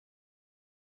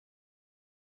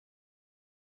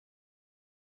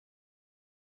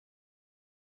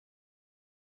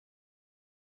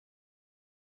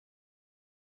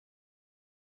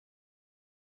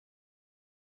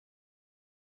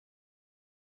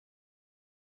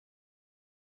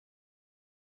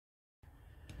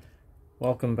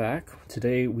Welcome back.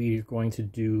 Today we're going to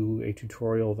do a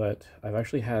tutorial that I've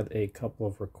actually had a couple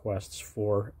of requests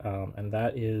for, and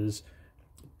that is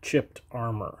chipped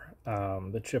armor.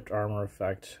 The chipped armor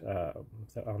effect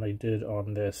that I did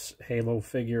on this Halo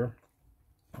figure,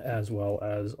 as well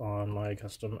as on my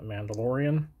custom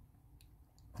Mandalorian.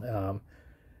 Yeah,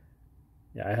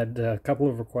 I had a couple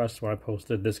of requests when I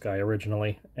posted this guy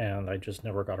originally, and I just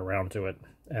never got around to it.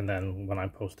 And then when I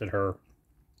posted her,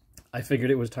 I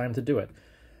figured it was time to do it.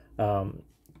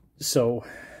 So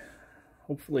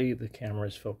hopefully the camera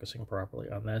is focusing properly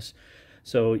on this.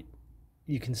 So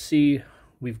you can see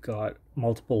we've got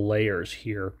multiple layers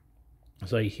here.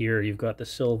 So here you've got the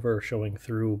silver showing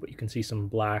through, but you can see some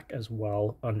black as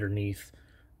well underneath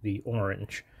the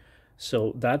orange.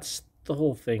 So that's the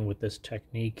whole thing with this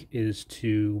technique, is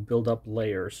to build up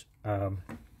layers.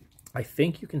 I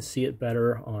think you can see it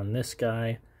better on this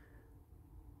guy,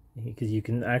 because you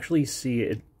can actually see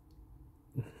it.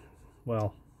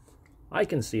 Well, I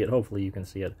can see it, hopefully you can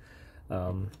see it,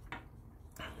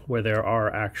 where there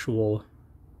are actual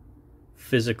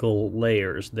physical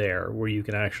layers there, where you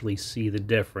can actually see the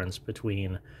difference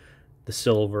between the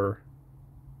silver,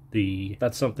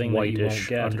 that's something whitish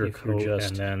that you won't get undercoat,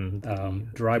 and then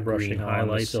dry brushing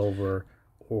highlight silver,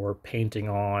 or painting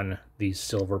on these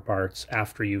silver parts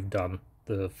after you've done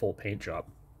the full paint job.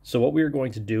 So what we're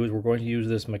going to do is we're going to use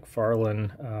this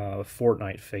McFarlane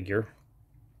Fortnite figure,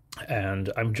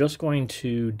 and I'm just going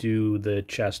to do the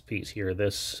chest piece here.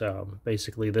 This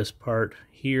basically this part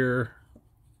here,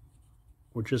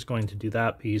 we're just going to do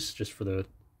that piece just for the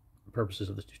purposes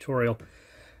of the tutorial.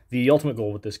 The ultimate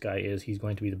goal with this guy is he's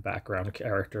going to be the background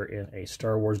character in a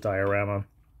Star Wars diorama.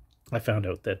 I found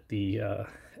out that the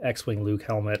X-Wing Luke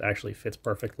helmet actually fits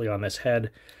perfectly on this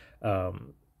head.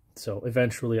 So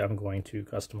eventually I'm going to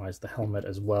customize the helmet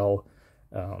as well,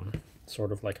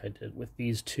 sort of like I did with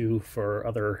these two for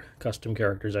other custom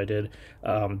characters I did.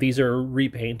 These are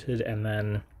repainted, and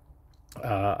then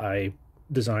I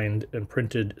designed and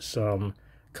printed some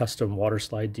custom water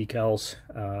slide decals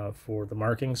for the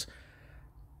markings.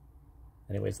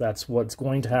 Anyways, that's what's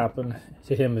going to happen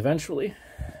to him eventually.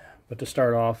 But to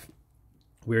start off,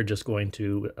 we're just going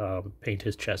to paint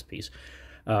his chest piece.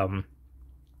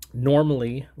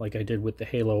 Normally, like I did with the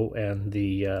Halo and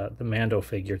the Mando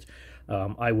figures,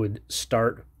 I would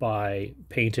start by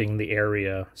painting the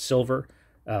area silver,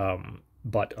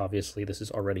 but obviously this is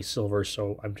already silver,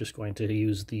 so I'm just going to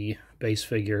use the base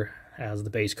figure as the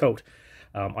base coat.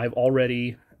 I've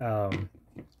already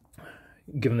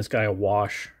given this guy a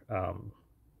wash,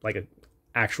 like an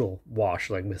actual wash,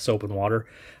 like with soap and water.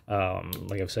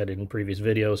 Like I've said in previous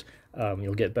videos,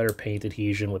 you'll get better paint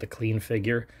adhesion with a clean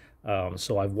figure.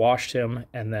 So I've washed him,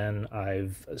 and then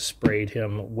I've sprayed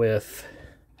him with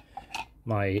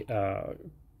my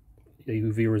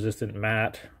UV-resistant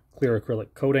matte clear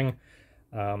acrylic coating,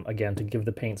 again, to give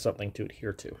the paint something to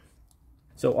adhere to.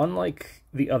 So unlike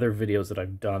the other videos that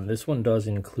I've done, this one does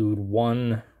include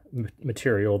one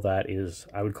material that is,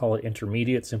 I would call it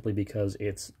intermediate, simply because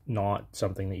it's not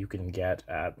something that you can get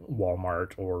at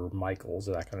Walmart or Michael's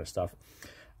or that kind of stuff.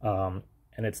 And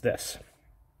it's this.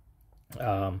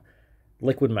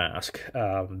 Liquid mask.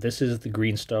 This is the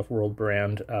Green Stuff World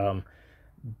brand.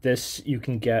 This you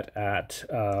can get at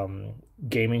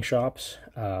gaming shops,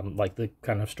 like the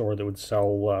kind of store that would sell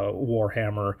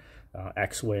Warhammer,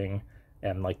 X-Wing,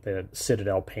 and like the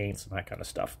Citadel paints and that kind of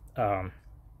stuff.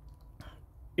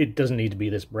 It doesn't need to be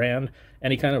this brand.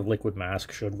 Any kind of liquid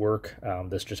mask should work.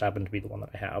 This just happened to be the one that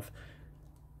I have.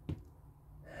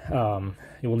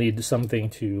 You will need something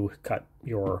to cut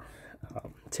your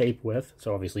tape with,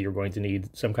 so obviously you're going to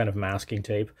need some kind of masking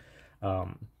tape.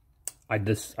 I'm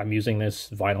using this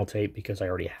vinyl tape because I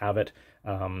already have it.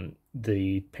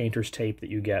 The painter's tape that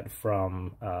you get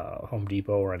from Home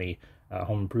Depot or any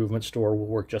home improvement store will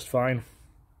work just fine.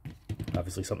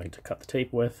 Obviously something to cut the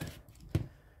tape with.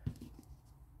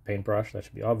 Paintbrush, that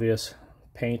should be obvious.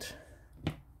 Paint,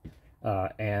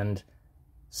 and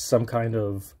some kind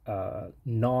of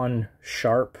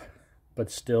non-sharp but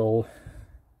still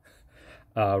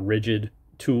rigid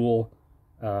tool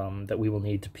that we will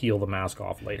need to peel the mask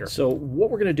off later. So what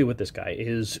we're going to do with this guy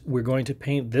is we're going to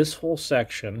paint this whole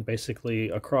section, basically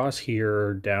across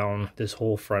here, down this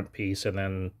whole front piece, and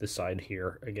then this side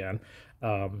here again.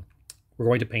 We're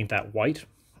going to paint that white,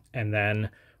 and then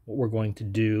what we're going to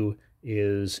do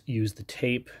is use the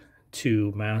tape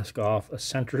to mask off a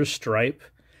center stripe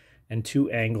and two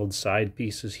angled side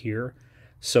pieces here.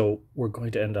 So we're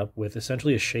going to end up with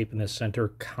essentially a shape in the center,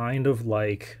 kind of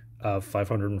like a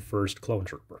 501st Clone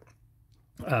Trooper.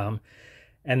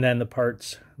 And then the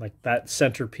parts, like that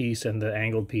center piece and the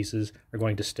angled pieces, are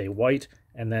going to stay white,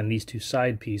 and then these two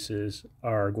side pieces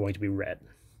are going to be red.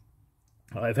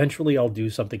 Eventually I'll do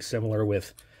something similar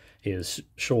with his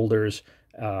shoulders,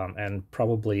 and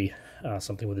probably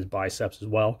something with his biceps as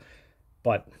well,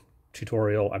 but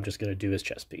tutorial, I'm just going to do his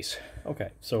chest piece.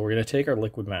 Okay, so we're going to take our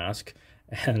liquid mask,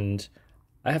 and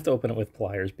I have to open it with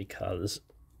pliers because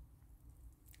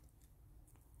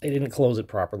they didn't close it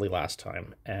properly last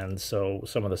time, and so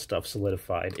some of the stuff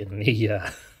solidified in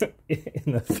the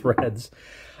in the threads.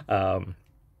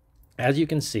 As you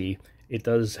can see, it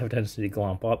does have a tendency to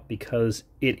glomp up because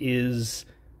it is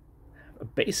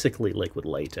basically liquid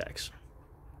latex.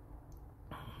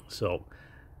 So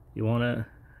you want to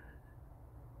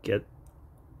get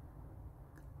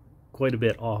quite a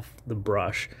bit off the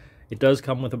brush. It does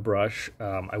come with a brush.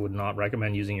 I would not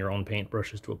recommend using your own paint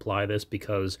brushes to apply this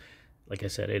because, like I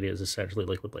said, it is essentially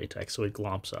liquid latex, so it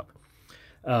glomps up.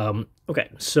 Okay,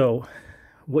 so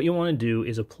what you want to do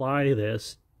is apply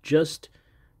this just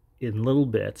in little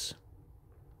bits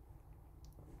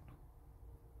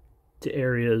to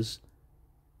areas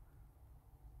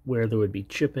where there would be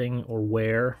chipping or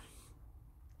wear.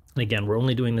 And again, we're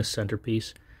only doing this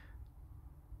centerpiece,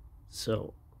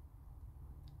 so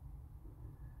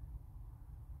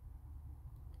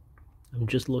I'm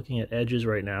just looking at edges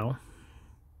right now.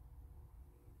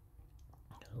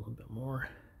 Got a little bit more.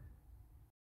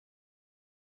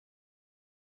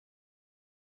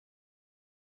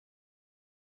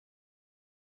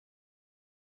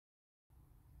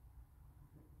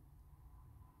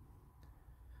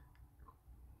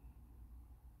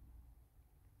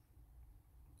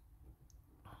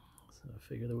 So I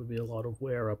figure there would be a lot of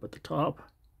wear up at the top.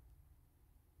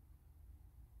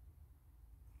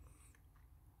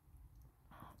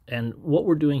 And what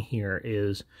we're doing here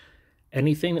is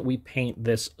anything that we paint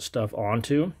this stuff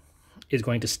onto is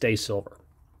going to stay silver.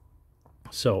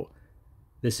 So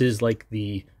this is like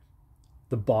the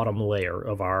bottom layer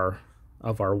of our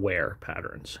wear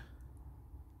patterns.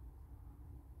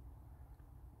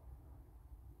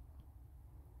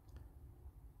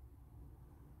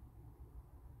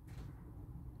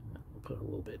 We'll put a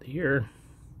little bit here.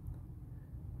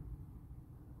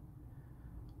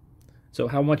 So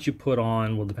how much you put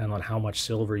on will depend on how much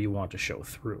silver you want to show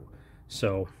through.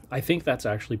 So I think that's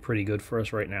actually pretty good for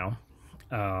us right now,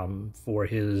 for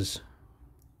his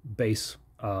base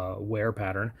wear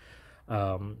pattern.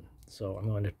 So I'm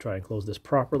going to try and close this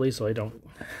properly so I don't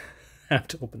have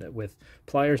to open it with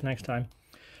pliers next time.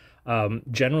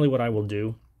 Generally what I will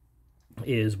do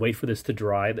is wait for this to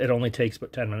dry. It only takes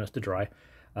about 10 minutes to dry.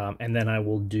 And then I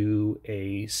will do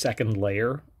a second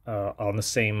layer on the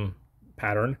same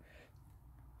pattern,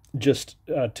 just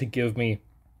to give me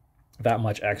that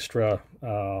much extra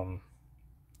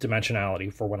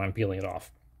dimensionality for when I'm peeling it off.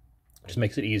 Just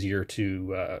makes it easier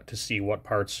to see what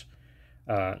parts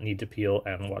need to peel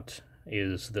and what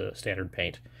is the standard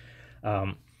paint.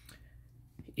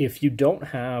 If you don't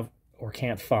have or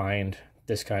can't find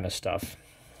this kind of stuff,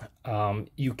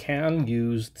 you can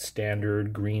use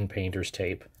standard green painter's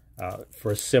tape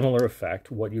for a similar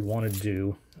effect. What you'd want to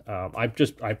do, I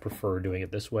prefer doing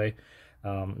it this way.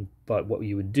 But what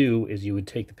you would do is you would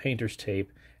take the painter's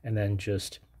tape and then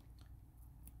just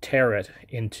tear it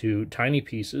into tiny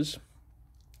pieces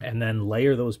and then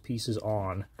layer those pieces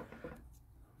on,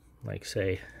 like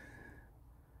say,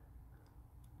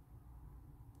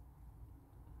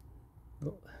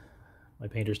 oh, my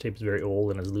painter's tape is very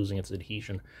old and is losing its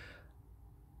adhesion.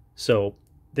 So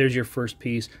there's your first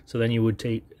piece. So then you would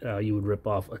take, you would rip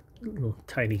off a little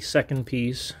tiny second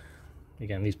piece.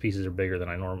 Again, these pieces are bigger than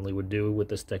I normally would do with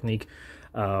this technique.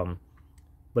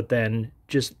 But then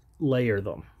just layer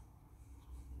them.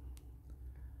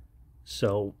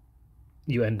 So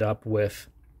you end up with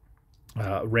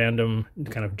random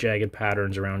kind of jagged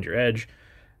patterns around your edge,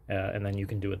 and then you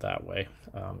can do it that way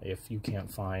if you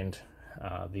can't find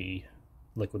the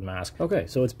liquid mask. Okay,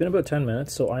 so it's been about 10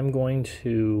 minutes, so I'm going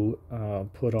to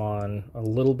put on a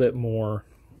little bit more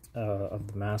of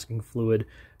the masking fluid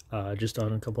just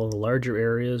on a couple of the larger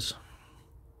areas.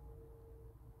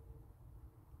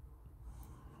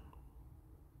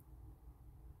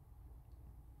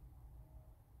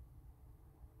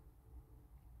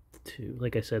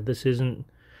 Like I said, this doesn't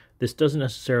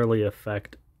necessarily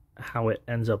affect how it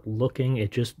ends up looking.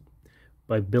 It just,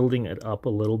 by building it up a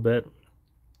little bit,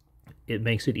 it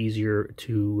makes it easier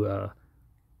to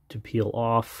peel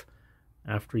off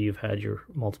after you've had your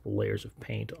multiple layers of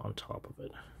paint on top of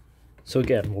it. So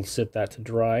again, we'll sit that to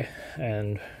dry,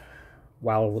 and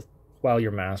while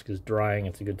your mask is drying,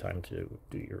 it's a good time to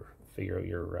figure out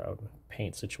your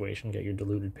paint situation, get your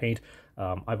diluted paint.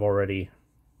 I've already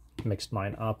mixed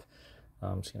mine up.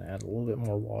 I'm just going to add a little bit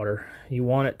more water. You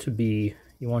want it to be,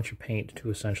 you want your paint to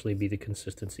essentially be the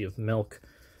consistency of milk.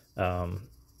 Yeah.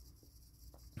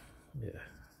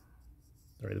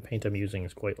 Sorry, the paint I'm using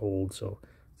is quite old, so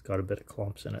it's got a bit of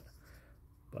clumps in it,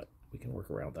 but we can work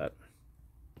around that.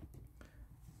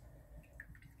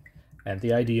 And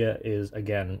the idea is,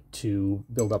 again, to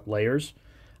build up layers.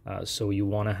 So you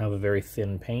want to have a very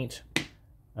thin paint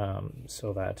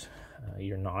so that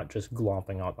you're not just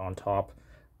glomping on top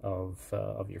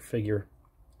of your figure,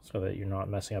 so that you're not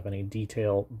messing up any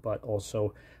detail, but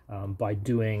also by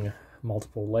doing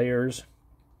multiple layers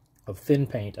of thin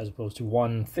paint as opposed to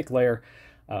one thick layer,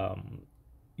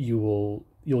 you'll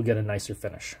get a nicer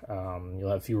finish. You'll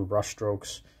have fewer brush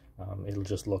strokes. It'll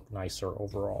just look nicer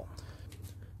overall.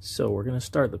 So we're going to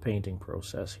start the painting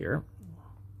process here.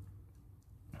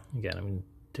 Again, I'm going to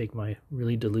take my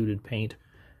really diluted paint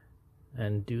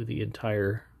and do the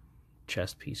entire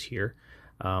chest piece here.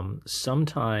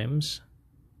 Sometimes,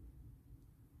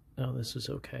 oh, this is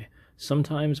okay.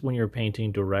 Sometimes when you're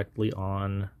painting directly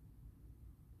on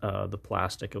the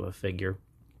plastic of a figure,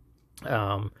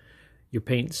 your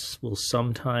paints will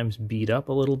sometimes bead up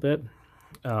a little bit,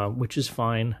 which is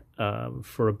fine.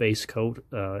 For a base coat,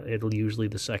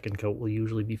 the second coat will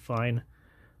usually be fine.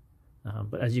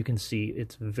 But as you can see,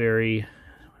 it's a very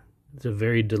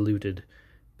diluted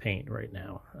paint right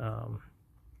now.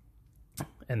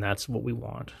 And that's what we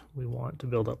want. We want to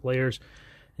build up layers.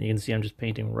 And you can see I'm just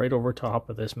painting right over top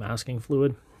of this masking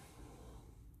fluid.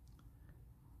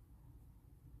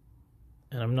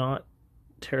 And I'm not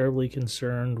terribly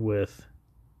concerned with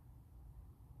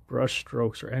brush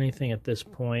strokes or anything at this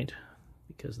point,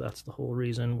 because that's the whole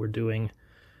reason we're doing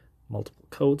multiple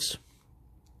coats.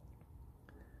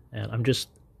 And I'm just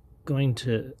going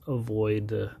to avoid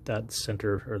that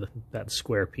center, or that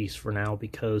square piece for now,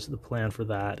 because the plan for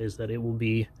that is that it will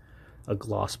be a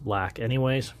gloss black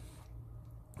anyways.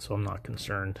 So I'm not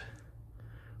concerned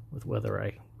with whether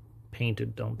I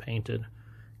painted, don't painted.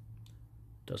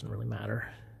 Doesn't really matter.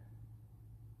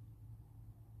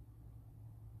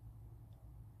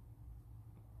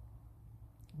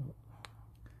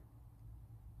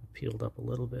 Peeled up a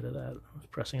little bit of that. I was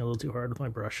pressing a little too hard with my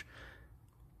brush.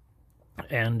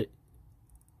 And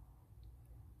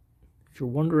if you're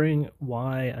wondering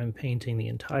why I'm painting the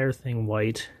entire thing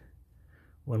white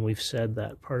when we've said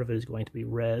that part of it is going to be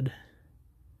red,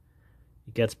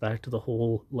 it gets back to the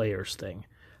whole layers thing.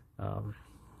 So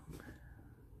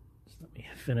let me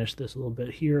finish this a little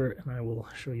bit here, and I will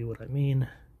show you what I mean.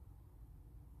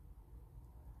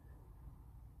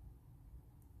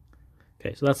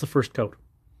 Okay, so that's the first coat.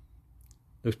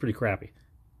 Looks pretty crappy,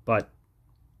 but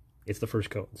it's the first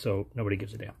coat, so nobody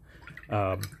gives a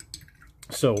damn.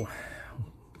 So,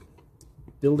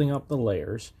 building up the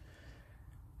layers.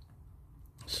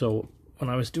 So, when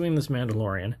I was doing this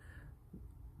Mandalorian,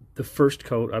 the first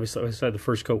coat, obviously I said the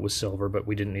first coat was silver, but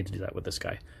we didn't need to do that with this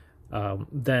guy.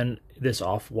 Then this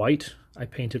off-white, I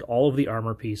painted all of the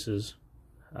armor pieces,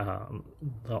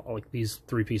 like these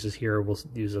three pieces here, we'll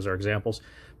use as our examples,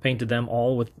 painted them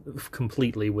all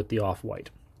completely with the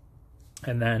off-white.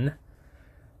 And then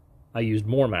I used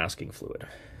more masking fluid.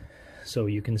 So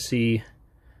you can see,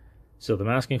 so the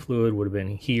masking fluid would have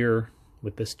been here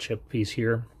with this chip piece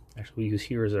here. Actually, we use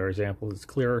here as our example, it's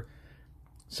clearer.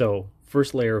 So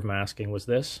first layer of masking was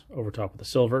this, over top of the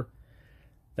silver.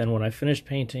 Then when I finished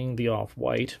painting the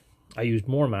off-white, I used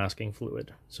more masking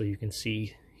fluid. So you can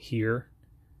see here,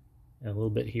 and a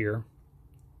little bit here,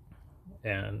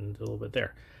 and a little bit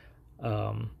there.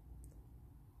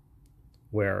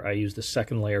 Where I used the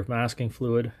second layer of masking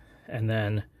fluid, and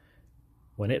then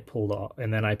when it pulled off,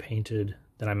 and then I painted,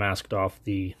 then I masked off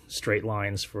the straight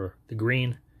lines for the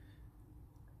green.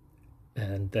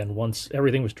 And then once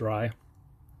everything was dry,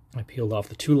 I peeled off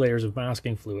the 2 layers of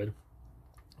masking fluid,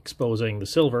 exposing the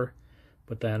silver,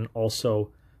 but then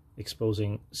also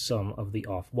exposing some of the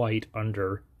off-white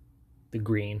under the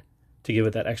green to give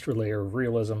it that extra layer of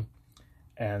realism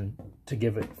and to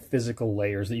give it physical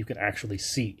layers that you can actually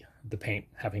see the paint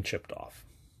having chipped off.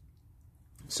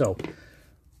 So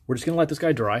we're just going to let this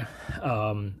guy dry.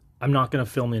 I'm not going to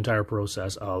film the entire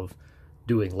process of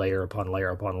doing layer upon layer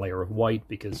upon layer of white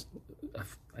because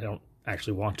I don't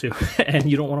actually want to, and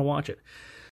you don't want to watch it.